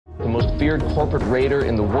most feared corporate raider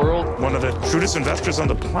in the world. One of the shrewdest investors on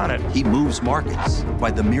the planet. He moves markets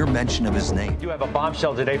by the mere mention of his name. You have a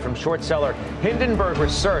bombshell today from short seller Hindenburg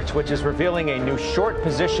Research, which is revealing a new short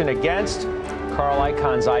position against Carl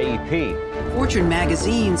Icahn's IEP. Fortune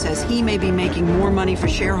magazine says he may be making more money for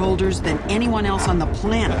shareholders than anyone else on the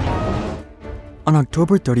planet. On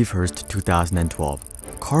October 31st,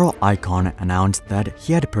 2012, Carl Icahn announced that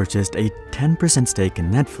he had purchased a 10% stake in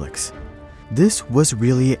Netflix. This was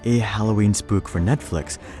really a Halloween spook for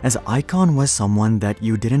Netflix, as Icahn was someone that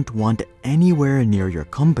you didn't want anywhere near your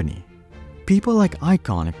company. People like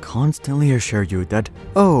Icahn constantly assure you that,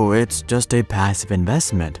 oh, it's just a passive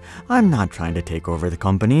investment, I'm not trying to take over the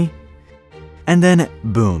company. And then,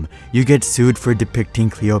 boom, you get sued for depicting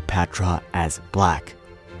Cleopatra as black.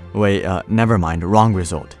 Wait, never mind, wrong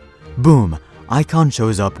result. Boom, Icahn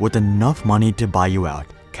shows up with enough money to buy you out,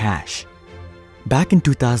 cash. Back in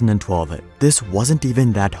 2012, this wasn't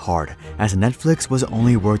even that hard, as Netflix was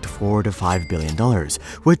only worth $4 to $5 billion,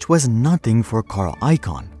 which was nothing for Carl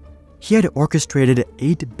Icahn. He had orchestrated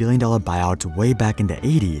 $8 billion buyouts way back in the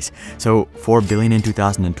 80s, so $4 billion in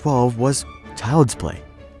 2012 was child's play.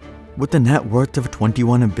 With a net worth of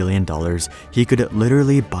 $21 billion, he could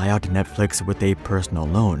literally buy out Netflix with a personal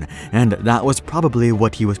loan, and that was probably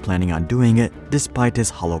what he was planning on doing, despite his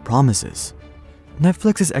hollow promises.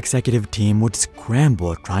 Netflix's executive team would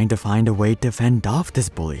scramble trying to find a way to fend off this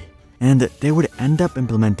bully, and they would end up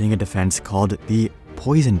implementing a defense called the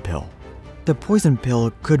poison pill. The poison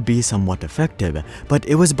pill could be somewhat effective, but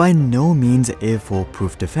it was by no means a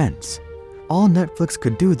foolproof defense. All Netflix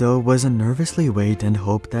could do though was nervously wait and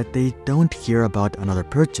hope that they don't hear about another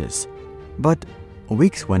purchase. But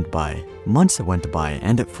weeks went by, months went by,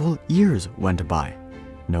 and full years went by.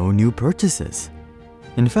 No new purchases.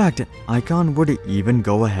 In fact, Icahn would even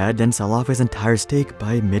go ahead and sell off his entire stake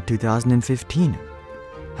by mid-2015.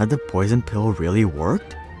 Had the poison pill really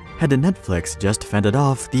worked? Had Netflix just fended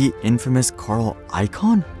off the infamous Carl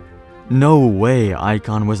Icahn? No way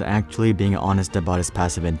Icahn was actually being honest about his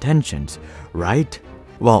passive intentions, right?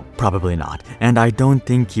 Well, probably not, and I don't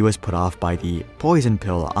think he was put off by the poison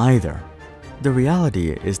pill either. The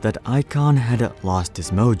reality is that Icahn had lost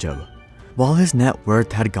his mojo. While his net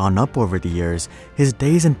worth had gone up over the years, his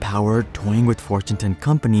days in power toying with Fortune 10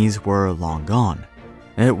 companies were long gone.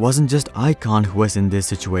 It wasn't just Icahn who was in this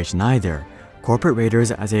situation either. Corporate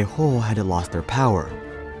raiders as a whole had lost their power.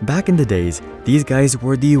 Back in the days, these guys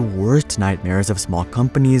were the worst nightmares of small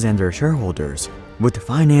companies and their shareholders. With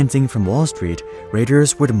financing from Wall Street,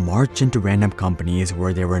 raiders would march into random companies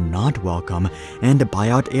where they were not welcome and buy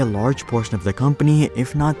out a large portion of the company,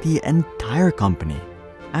 if not the entire company.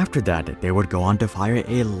 After that, they would go on to fire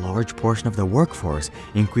a large portion of the workforce,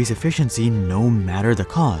 increase efficiency no matter the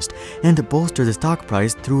cost, and bolster the stock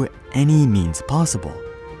price through any means possible.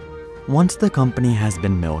 Once the company has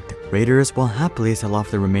been milked, raiders will happily sell off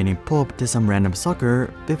the remaining pulp to some random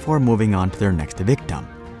sucker before moving on to their next victim.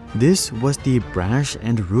 This was the brash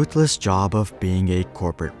and ruthless job of being a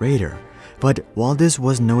corporate raider. But while this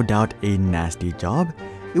was no doubt a nasty job,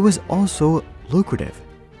 it was also lucrative.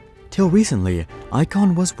 Till recently,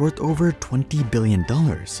 Icahn was worth over $20 billion.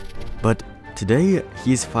 But today,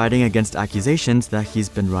 he's fighting against accusations that he's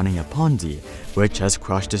been running a Ponzi, which has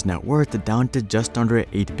crushed his net worth down to just under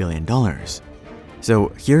 $8 billion.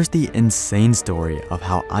 So here's the insane story of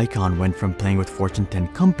how Icahn went from playing with Fortune 10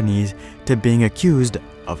 companies to being accused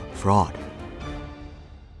of fraud.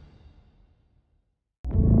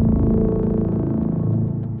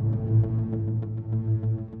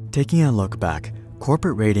 Taking a look back,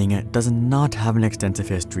 corporate raiding does not have an extensive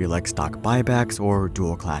history like stock buybacks or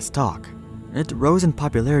dual-class stock. It rose in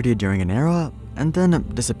popularity during an era and then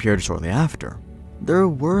disappeared shortly after. There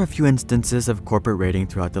were a few instances of corporate raiding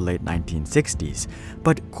throughout the late 1960s,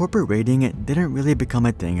 but corporate raiding didn't really become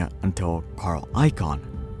a thing until Carl Icahn.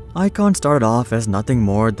 Icahn started off as nothing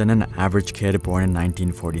more than an average kid born in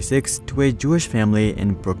 1946 to a Jewish family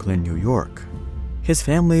in Brooklyn, New York. His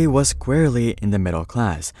family was squarely in the middle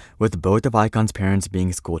class, with both of Icahn's parents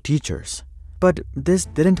being school teachers. But this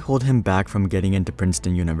didn't hold him back from getting into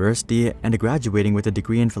Princeton University and graduating with a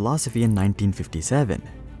degree in philosophy in 1957.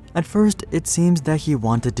 At first, it seems that he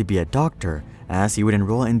wanted to be a doctor, as he would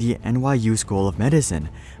enroll in the NYU School of Medicine,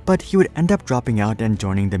 but he would end up dropping out and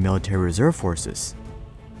joining the military reserve forces.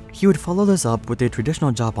 He would follow this up with a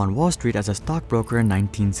traditional job on Wall Street as a stockbroker in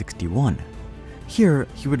 1961. Here,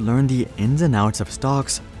 he would learn the ins and outs of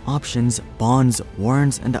stocks, options, bonds,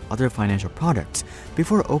 warrants, and other financial products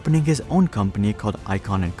before opening his own company called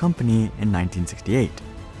Icahn & Company in 1968.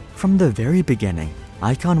 From the very beginning,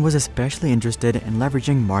 Icahn was especially interested in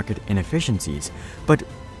leveraging market inefficiencies, but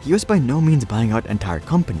he was by no means buying out entire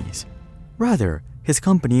companies. Rather, his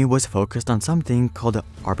company was focused on something called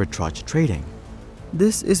arbitrage trading.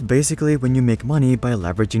 This is basically when you make money by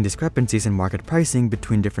leveraging discrepancies in market pricing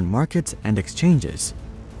between different markets and exchanges.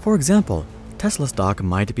 For example, Tesla stock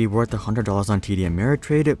might be worth $100 on TD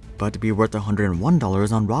Ameritrade, but be worth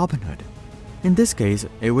 $101 on Robinhood. In this case,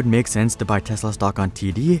 it would make sense to buy Tesla stock on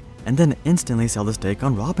TD and then instantly sell the stake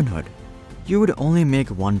on Robinhood. You would only make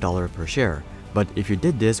 $1 per share, but if you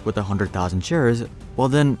did this with 100,000 shares, well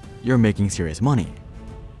then, you're making serious money.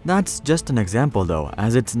 That's just an example though,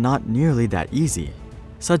 as it's not nearly that easy.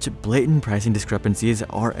 Such blatant pricing discrepancies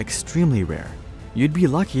are extremely rare. You'd be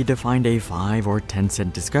lucky to find a 5 or 10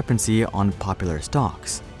 cent discrepancy on popular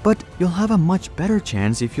stocks, but you'll have a much better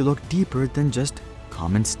chance if you look deeper than just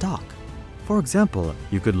common stock. For example,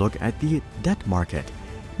 you could look at the debt market.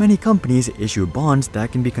 Many companies issue bonds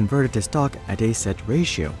that can be converted to stock at a set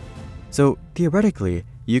ratio. So theoretically,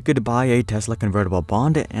 you could buy a Tesla convertible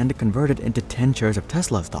bond and convert it into 10 shares of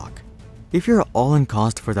Tesla stock. If your all-in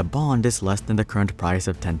cost for the bond is less than the current price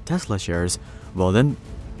of 10 Tesla shares, well then,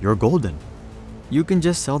 you're golden. You can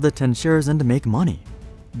just sell the 10 shares and make money.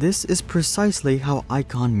 This is precisely how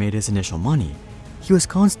Icahn made his initial money. He was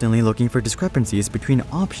constantly looking for discrepancies between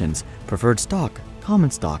options, preferred stock,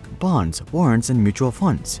 common stock, bonds, warrants, and mutual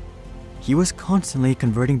funds. He was constantly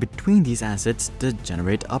converting between these assets to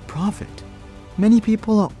generate a profit. Many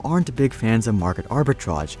people aren't big fans of market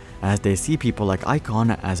arbitrage, as they see people like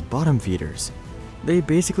Icahn as bottom feeders. They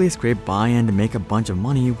basically scrape by and make a bunch of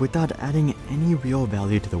money without adding any real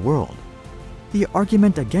value to the world. The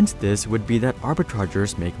argument against this would be that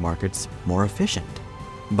arbitrageurs make markets more efficient.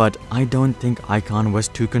 But I don't think Icahn was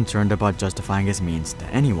too concerned about justifying his means to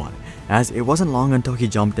anyone, as it wasn't long until he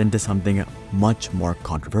jumped into something much more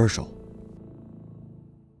controversial.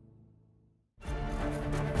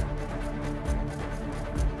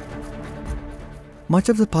 Much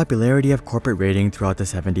of the popularity of corporate rating throughout the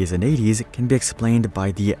 70s and 80s can be explained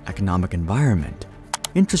by the economic environment.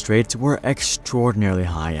 Interest rates were extraordinarily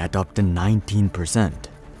high at up to 19%.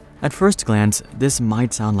 At first glance, this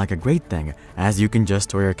might sound like a great thing, as you can just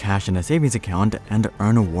store your cash in a savings account and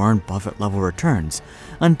earn Warren Buffett-level returns,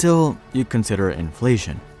 until you consider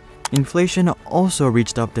inflation. Inflation also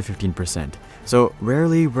reached up to 15%, so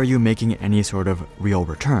rarely were you making any sort of real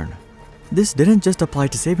return. This didn't just apply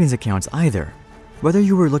to savings accounts either. Whether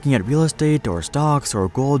you were looking at real estate or stocks or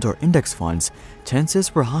gold or index funds,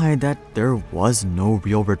 chances were high that there was no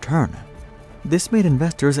real return. This made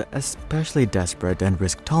investors especially desperate and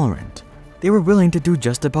risk-tolerant. They were willing to do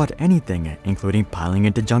just about anything, including piling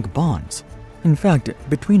into junk bonds. In fact,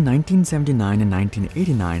 between 1979 and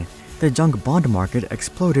 1989, the junk bond market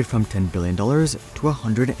exploded from $10 billion to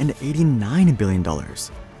 $189 billion.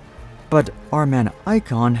 But our man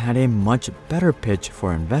Icahn had a much better pitch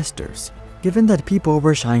for investors. Given that people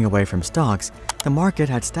were shying away from stocks, the market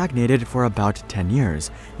had stagnated for about 10 years,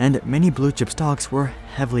 and many blue-chip stocks were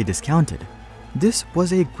heavily discounted. This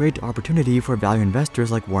was a great opportunity for value investors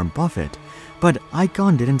like Warren Buffett, but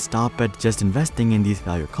Icahn didn't stop at just investing in these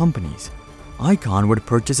value companies. Icahn would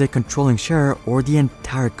purchase a controlling share or the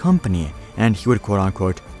entire company, and he would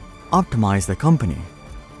quote-unquote, optimize the company.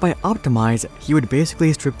 By optimize, he would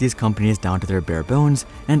basically strip these companies down to their bare bones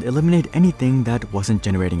and eliminate anything that wasn't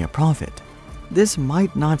generating a profit. This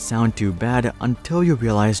might not sound too bad until you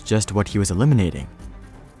realize just what he was eliminating.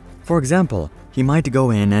 For example, he might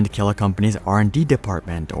go in and kill a company's R&D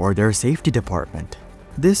department or their safety department.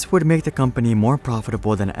 This would make the company more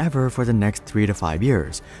profitable than ever for the next 3 to 5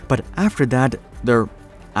 years, but after that, they're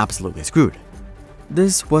absolutely screwed.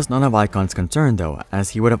 This was none of Icahn's concern though,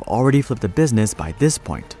 as he would have already flipped the business by this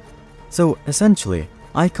point. So essentially,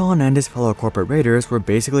 Icahn and his fellow corporate raiders were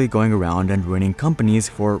basically going around and ruining companies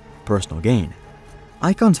for personal gain.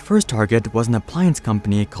 Icahn's first target was an appliance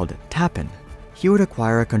company called Tappan. He would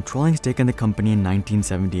acquire a controlling stake in the company in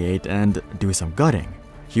 1978 and do some gutting.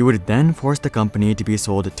 He would then force the company to be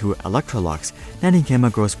sold to Electrolux, netting him a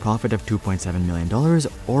gross profit of $2.7 million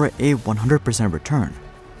or a 100% return.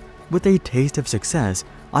 With a taste of success,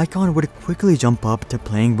 Icahn would quickly jump up to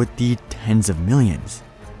playing with the tens of millions.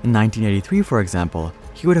 In 1983, for example,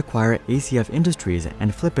 he would acquire ACF Industries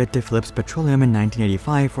and flip it to Phillips Petroleum in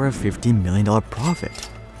 1985 for a $50 million profit.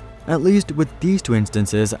 At least with these two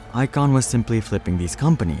instances, Icahn was simply flipping these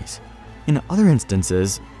companies. In other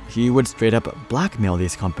instances, he would straight up blackmail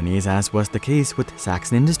these companies, as was the case with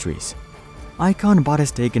Saxon Industries. Icahn bought a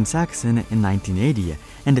stake in Saxon in 1980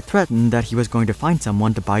 and threatened that he was going to find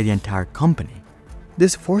someone to buy the entire company.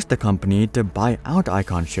 This forced the company to buy out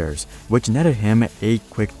Icahn shares, which netted him a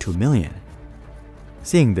quick $2 million.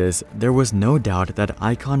 Seeing this, there was no doubt that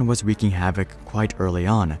Icahn was wreaking havoc quite early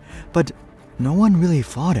on, but no one really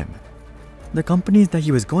fought him. The companies that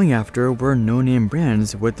he was going after were no-name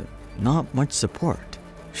brands with not much support.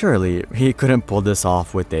 Surely, he couldn't pull this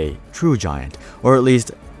off with a true giant, or at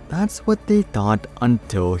least that's what they thought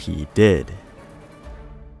until he did.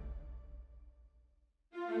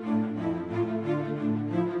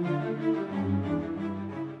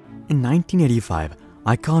 In 1985,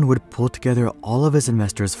 Icahn would pull together all of his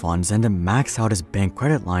investors' funds and max out his bank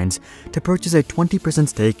credit lines to purchase a 20%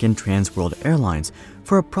 stake in Trans World Airlines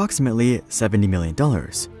for approximately $70 million.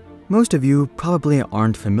 Most of you probably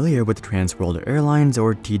aren't familiar with Trans World Airlines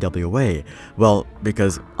or TWA, well,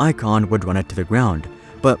 because Icahn would run it to the ground,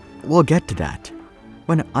 but we'll get to that.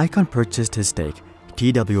 When Icahn purchased his stake,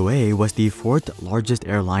 TWA was the fourth largest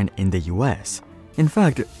airline in the US. In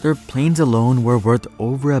fact, their planes alone were worth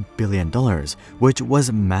over $1 billion, which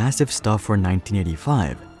was massive stuff for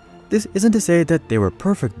 1985. This isn't to say that they were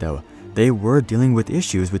perfect though. They were dealing with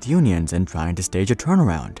issues with unions and trying to stage a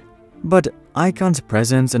turnaround. But Icahn's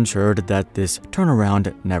presence ensured that this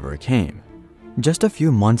turnaround never came. Just a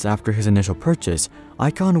few months after his initial purchase,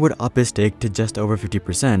 Icahn would up his stake to just over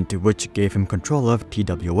 50%, which gave him control of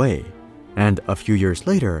TWA. And a few years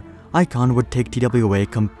later, Icahn would take TWA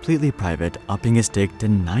completely private, upping his stake to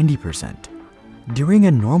 90%. During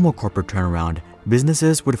a normal corporate turnaround,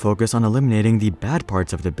 businesses would focus on eliminating the bad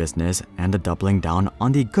parts of the business and doubling down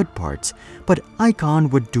on the good parts, but Icahn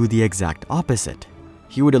would do the exact opposite.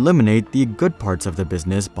 He would eliminate the good parts of the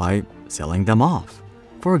business by selling them off.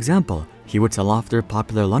 For example, he would sell off their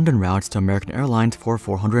popular London routes to American Airlines for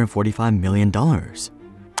 $445 million.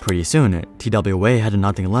 Pretty soon, TWA had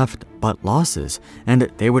nothing left but losses, and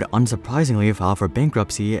they would unsurprisingly file for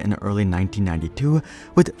bankruptcy in early 1992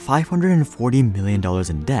 with $540 million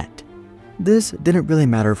in debt. This didn't really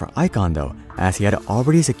matter for Icahn though, as he had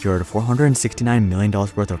already secured $469 million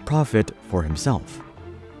worth of profit for himself.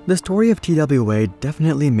 The story of TWA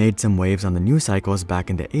definitely made some waves on the news cycles back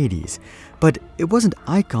in the 80s, but it wasn't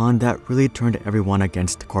Icahn that really turned everyone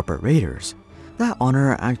against corporate raiders. That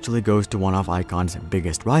honor actually goes to one of Icahn's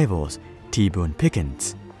biggest rivals, T. Boone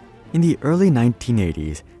Pickens. In the early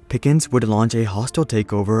 1980s, Pickens would launch a hostile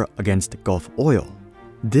takeover against Gulf Oil.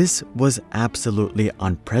 This was absolutely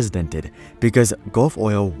unprecedented because Gulf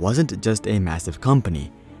Oil wasn't just a massive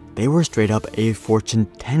company, they were straight up a Fortune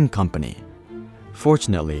 10 company.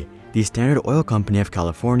 Fortunately, the Standard Oil Company of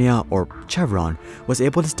California, or Chevron, was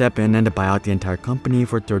able to step in and buy out the entire company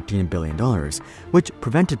for $13 billion, which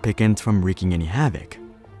prevented Pickens from wreaking any havoc.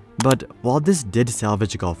 But while this did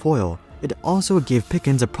salvage Gulf Oil, it also gave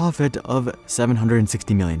Pickens a profit of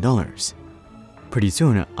 $760 million. Pretty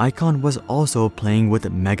soon, Icahn was also playing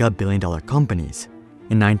with mega billion-dollar companies.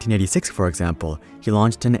 In 1986, for example, he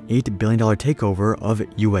launched an $8 billion takeover of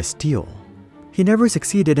US Steel. He never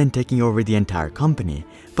succeeded in taking over the entire company,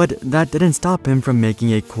 but that didn't stop him from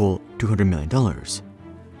making a cool $200 million.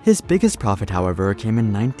 His biggest profit, however, came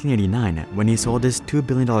in 1989 when he sold his $2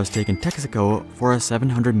 billion stake in Texaco for a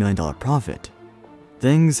 $700 million profit.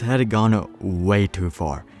 Things had gone way too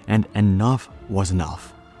far, and enough was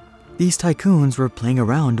enough. These tycoons were playing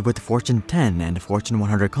around with Fortune 10 and Fortune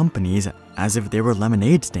 100 companies as if they were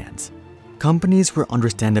lemonade stands. Companies were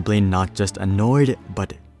understandably not just annoyed,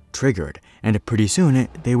 but triggered, and pretty soon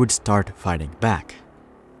they would start fighting back.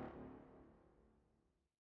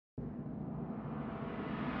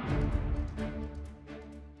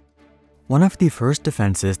 One of the first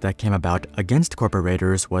defenses that came about against corporate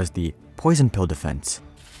raiders was the poison pill defense.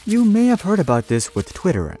 You may have heard about this with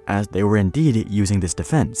Twitter, as they were indeed using this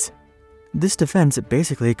defense. This defense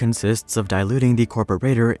basically consists of diluting the corporate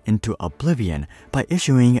raider into oblivion by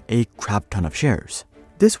issuing a crap ton of shares.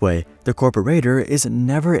 This way, the corporate raider is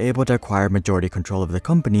never able to acquire majority control of the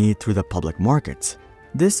company through the public markets.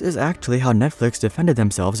 This is actually how Netflix defended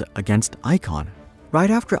themselves against Icahn. Right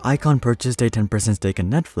after Icahn purchased a 10% stake in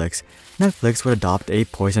Netflix, Netflix would adopt a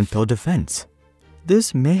poison pill defense.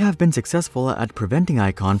 This may have been successful at preventing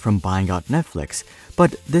Icahn from buying out Netflix,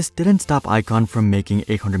 but this didn't stop Icahn from making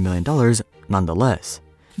 $800 million nonetheless,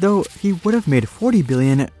 though he would have made $40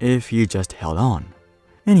 billion if he just held on.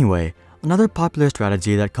 Anyway, another popular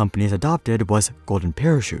strategy that companies adopted was golden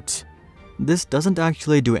parachutes. This doesn't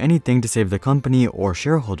actually do anything to save the company or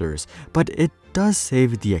shareholders, but it does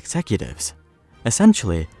save the executives.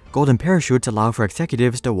 Essentially, golden parachutes allow for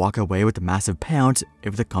executives to walk away with massive payouts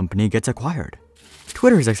if the company gets acquired.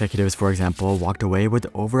 Twitter's executives, for example, walked away with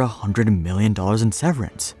over $100 million in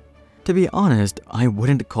severance. To be honest, I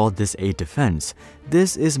wouldn't call this a defense.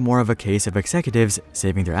 This is more of a case of executives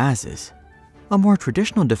saving their asses. A more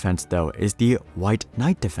traditional defense, though, is the white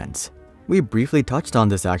knight defense. We briefly touched on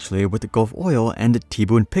this actually with Gulf Oil and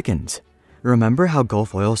T-Boone Pickens. Remember how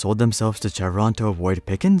Gulf Oil sold themselves to Chevron to avoid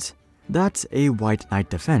Pickens? That's a white knight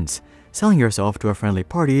defense, selling yourself to a friendly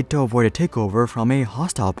party to avoid a takeover from a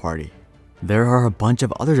hostile party. There are a bunch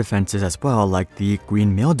of other defenses as well, like the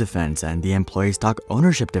green mail defense and the employee stock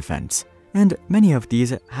ownership defense. And many of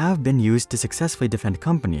these have been used to successfully defend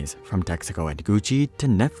companies, from Texaco and Gucci to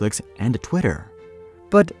Netflix and Twitter.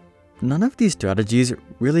 But none of these strategies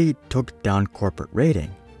really took down corporate rating.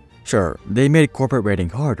 Sure, they made corporate rating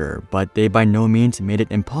harder, but they by no means made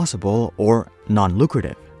it impossible or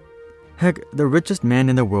non-lucrative. Heck, the richest man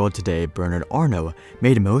in the world today, Bernard Arnault,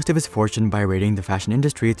 made most of his fortune by rating the fashion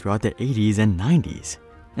industry throughout the 80s and 90s.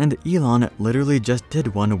 And Elon literally just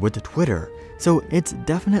did one with Twitter, so it's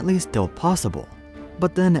definitely still possible.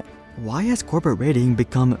 But then, why has corporate rating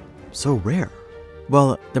become so rare?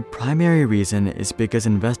 Well, the primary reason is because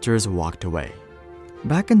investors walked away.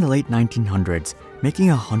 Back in the late 1900s,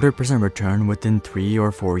 making a 100% return within 3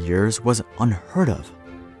 or 4 years was unheard of.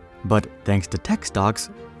 But thanks to tech stocks,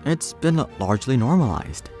 it's been largely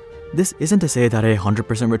normalized. This isn't to say that a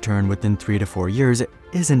 100% return within 3 to 4 years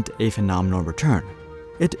isn't a phenomenal return.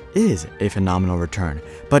 It is a phenomenal return,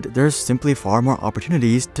 but there's simply far more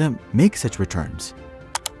opportunities to make such returns.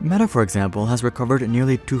 Meta, for example, has recovered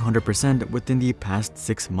nearly 200% within the past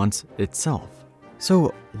 6 months itself.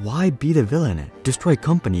 So why be the villain, destroy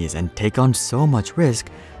companies, and take on so much risk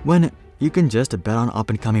when you can just bet on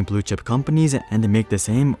up-and-coming blue-chip companies and make the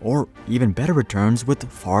same or even better returns with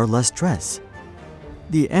far less stress?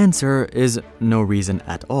 The answer is no reason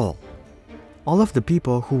at all. All of the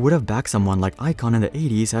people who would have backed someone like Icahn in the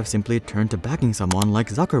 80s have simply turned to backing someone like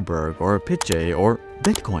Zuckerberg or Pitjay or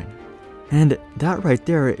Bitcoin. And that right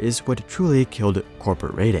there is what truly killed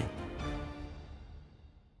corporate rating.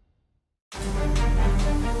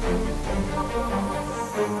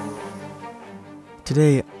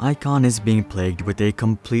 Today, Icahn is being plagued with a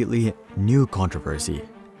completely new controversy.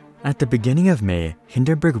 At the beginning of May,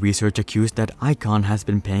 Hindenburg Research accused that Icahn has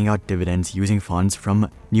been paying out dividends using funds from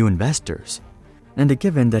new investors. And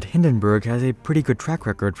given that Hindenburg has a pretty good track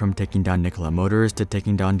record from taking down Nikola Motors to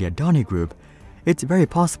taking down the Adani Group, it's very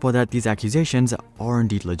possible that these accusations are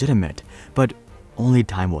indeed legitimate, but only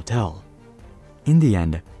time will tell. In the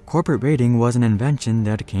end, corporate rating was an invention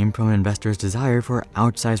that came from investors' desire for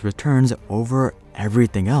outsized returns over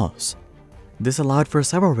everything else. This allowed for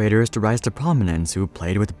several raters to rise to prominence who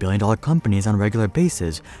played with billion-dollar companies on a regular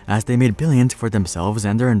basis as they made billions for themselves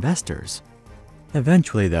and their investors.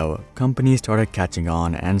 Eventually, though, companies started catching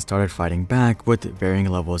on and started fighting back with varying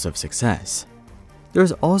levels of success.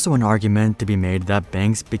 There's also an argument to be made that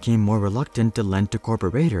banks became more reluctant to lend to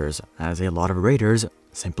corporate raters as a lot of raters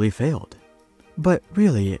simply failed. But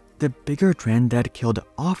really, the bigger trend that killed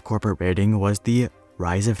off corporate rating was the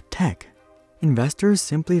rise of tech. Investors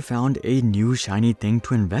simply found a new shiny thing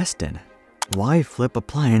to invest in. Why flip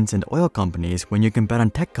appliance and oil companies when you can bet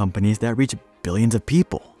on tech companies that reach billions of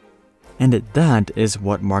people? And that is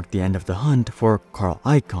what marked the end of the hunt for Carl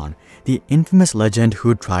Icahn, the infamous legend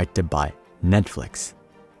who tried to buy Netflix.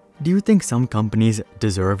 Do you think some companies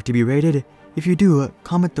deserve to be rated? If you do,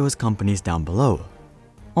 comment those companies down below.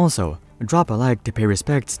 Also, drop a like to pay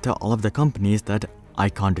respects to all of the companies that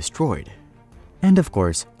Icahn destroyed. And of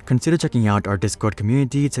course, consider checking out our Discord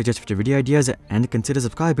community to suggest future video ideas and consider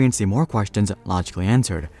subscribing to see more questions logically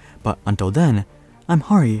answered. But until then, I'm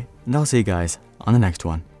Hari, and I'll see you guys on the next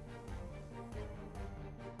one.